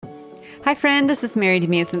Hi, friend. This is Mary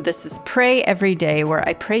DeMuth, and this is Pray Every Day, where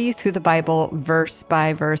I pray you through the Bible verse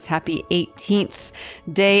by verse. Happy 18th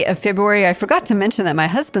day of February. I forgot to mention that my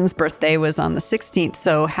husband's birthday was on the 16th,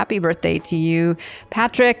 so happy birthday to you,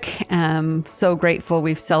 Patrick. I'm so grateful.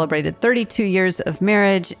 We've celebrated 32 years of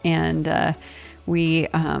marriage, and we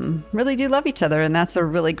really do love each other, and that's a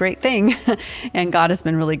really great thing. And God has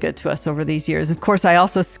been really good to us over these years. Of course, I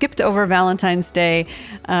also skipped over Valentine's Day,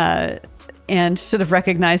 and should have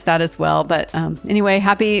recognized that as well. But anyway,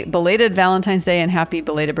 happy belated Valentine's Day and happy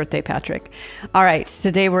belated birthday, Patrick. All right,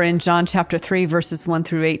 today we're in John chapter 3, verses 1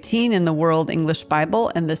 through 18 in the World English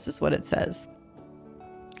Bible, and this is what it says.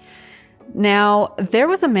 Now, there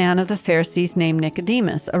was a man of the Pharisees named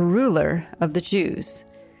Nicodemus, a ruler of the Jews.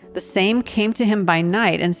 The same came to him by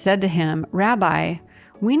night and said to him, Rabbi,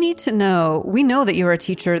 we know that you are a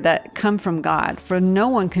teacher that come from God, for no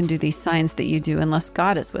one can do these signs that you do unless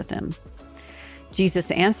God is with him.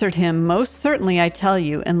 Jesus answered him, Most certainly I tell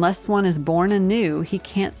you, unless one is born anew, he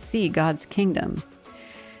can't see God's kingdom.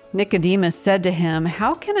 Nicodemus said to him,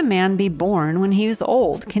 How can a man be born when he is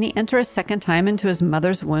old? Can he enter a second time into his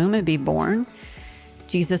mother's womb and be born?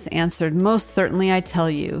 Jesus answered, Most certainly I tell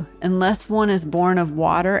you, unless one is born of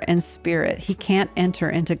water and spirit, he can't enter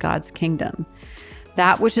into God's kingdom.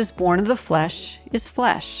 That which is born of the flesh is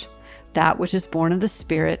flesh. That which is born of the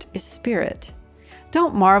spirit is spirit.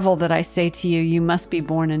 Don't marvel that I say to you, you must be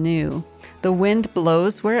born anew. The wind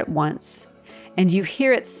blows where it wants, and you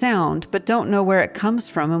hear its sound, but don't know where it comes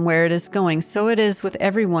from and where it is going. So it is with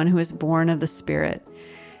everyone who is born of the Spirit.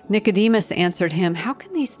 Nicodemus answered him, How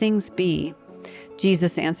can these things be?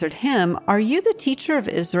 Jesus answered him, Are you the teacher of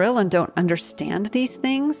Israel and don't understand these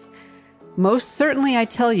things? Most certainly I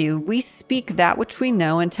tell you, we speak that which we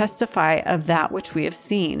know and testify of that which we have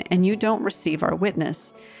seen, and you don't receive our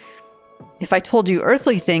witness. If I told you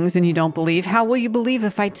earthly things and you don't believe, how will you believe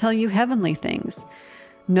if I tell you heavenly things?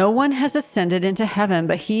 No one has ascended into heaven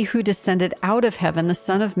but he who descended out of heaven, the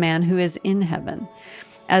Son of Man who is in heaven.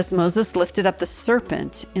 As Moses lifted up the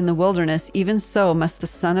serpent in the wilderness, even so must the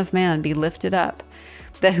Son of Man be lifted up,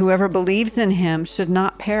 that whoever believes in him should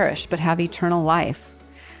not perish but have eternal life.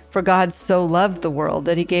 For God so loved the world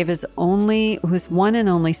that he gave his one and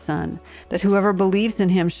only Son, that whoever believes in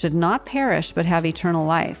him should not perish but have eternal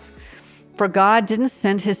life. For God didn't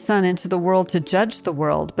send his Son into the world to judge the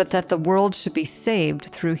world, but that the world should be saved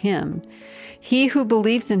through him. He who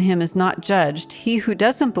believes in him is not judged. He who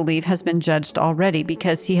doesn't believe has been judged already,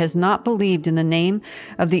 because he has not believed in the name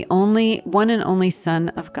of the one and only Son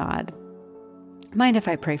of God. Mind if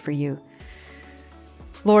I pray for you?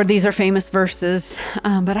 Lord, these are famous verses,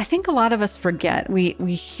 but I think a lot of us forget. We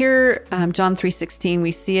hear John 3:16.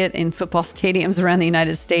 We see it in football stadiums around the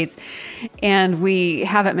United States, and we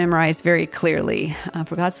have it memorized very clearly.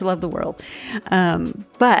 For God so loved the world.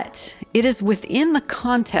 But it is within the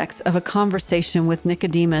context of a conversation with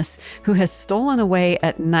Nicodemus, who has stolen away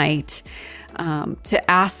at night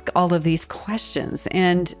to ask all of these questions.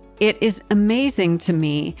 And it is amazing to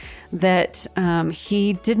me that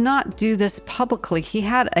he did not do this publicly. He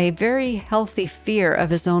had a very healthy fear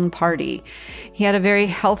of his own party. He had a very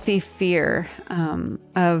healthy fear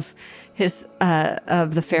of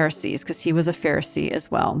the Pharisees, because he was a Pharisee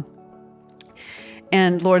as well.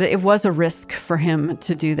 And Lord, it was a risk for him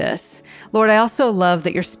to do this. Lord, I also love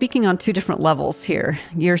that you're speaking on two different levels here.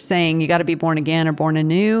 You're saying you got to be born again or born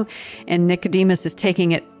anew. And Nicodemus is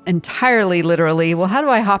taking it entirely literally. Well, how do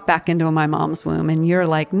I hop back into my mom's womb? And you're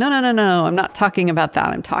like, no. I'm not talking about that.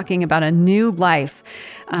 I'm talking about a new life.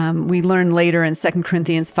 We learn later in 2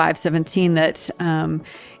 Corinthians 5:17 that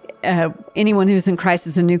anyone who's in Christ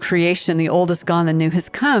is a new creation. The old is gone, the new has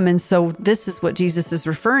come. And so this is what Jesus is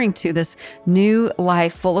referring to, this new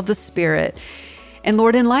life full of the Spirit. And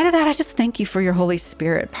Lord, in light of that, I just thank you for your Holy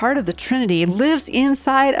Spirit. Part of the Trinity lives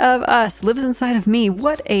inside of us, lives inside of me.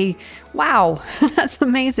 Wow, that's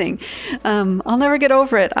amazing. I'll never get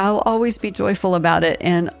over it. I'll always be joyful about it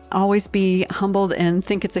and always be humbled and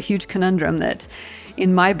think it's a huge conundrum that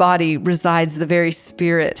in my body resides the very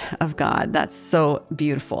Spirit of God. That's so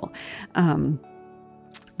beautiful.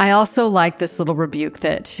 I also like this little rebuke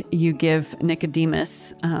that you give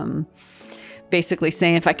Nicodemus, basically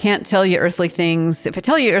saying, if I can't tell you earthly things, if I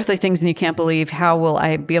tell you earthly things and you can't believe, how will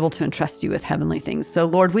I be able to entrust you with heavenly things? So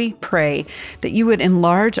Lord, we pray that you would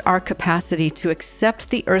enlarge our capacity to accept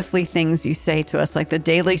the earthly things you say to us, like the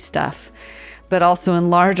daily stuff, but also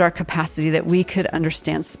enlarge our capacity that we could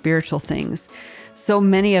understand spiritual things. So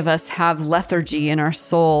many of us have lethargy in our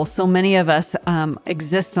soul. So many of us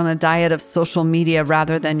exist on a diet of social media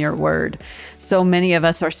rather than your word. So many of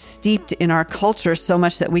us are steeped in our culture so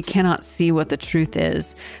much that we cannot see what the truth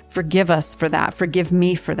is. Forgive us for that. Forgive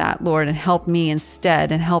me for that, Lord, and help me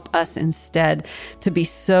instead, and help us instead to be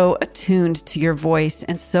so attuned to your voice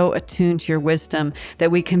and so attuned to your wisdom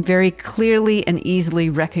that we can very clearly and easily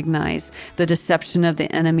recognize the deception of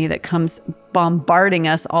the enemy that comes bombarding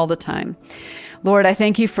us all the time. Lord, I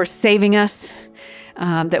thank you for saving us,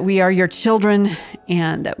 that we are your children,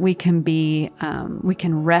 and that we can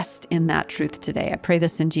rest in that truth today. I pray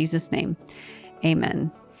this in Jesus' name.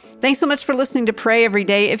 Amen. Thanks so much for listening to Pray Every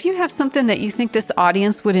Day. If you have something that you think this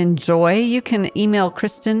audience would enjoy, you can email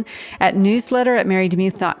Kristen at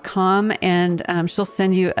newsletter@marydemuth.com, and she'll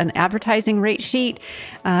send you an advertising rate sheet.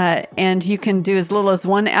 And you can do as little as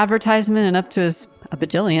one advertisement and up to as a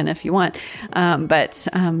bajillion if you want. But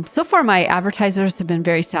so far, my advertisers have been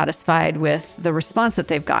very satisfied with the response that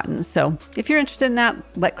they've gotten. So if you're interested in that,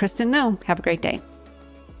 let Kristen know. Have a great day.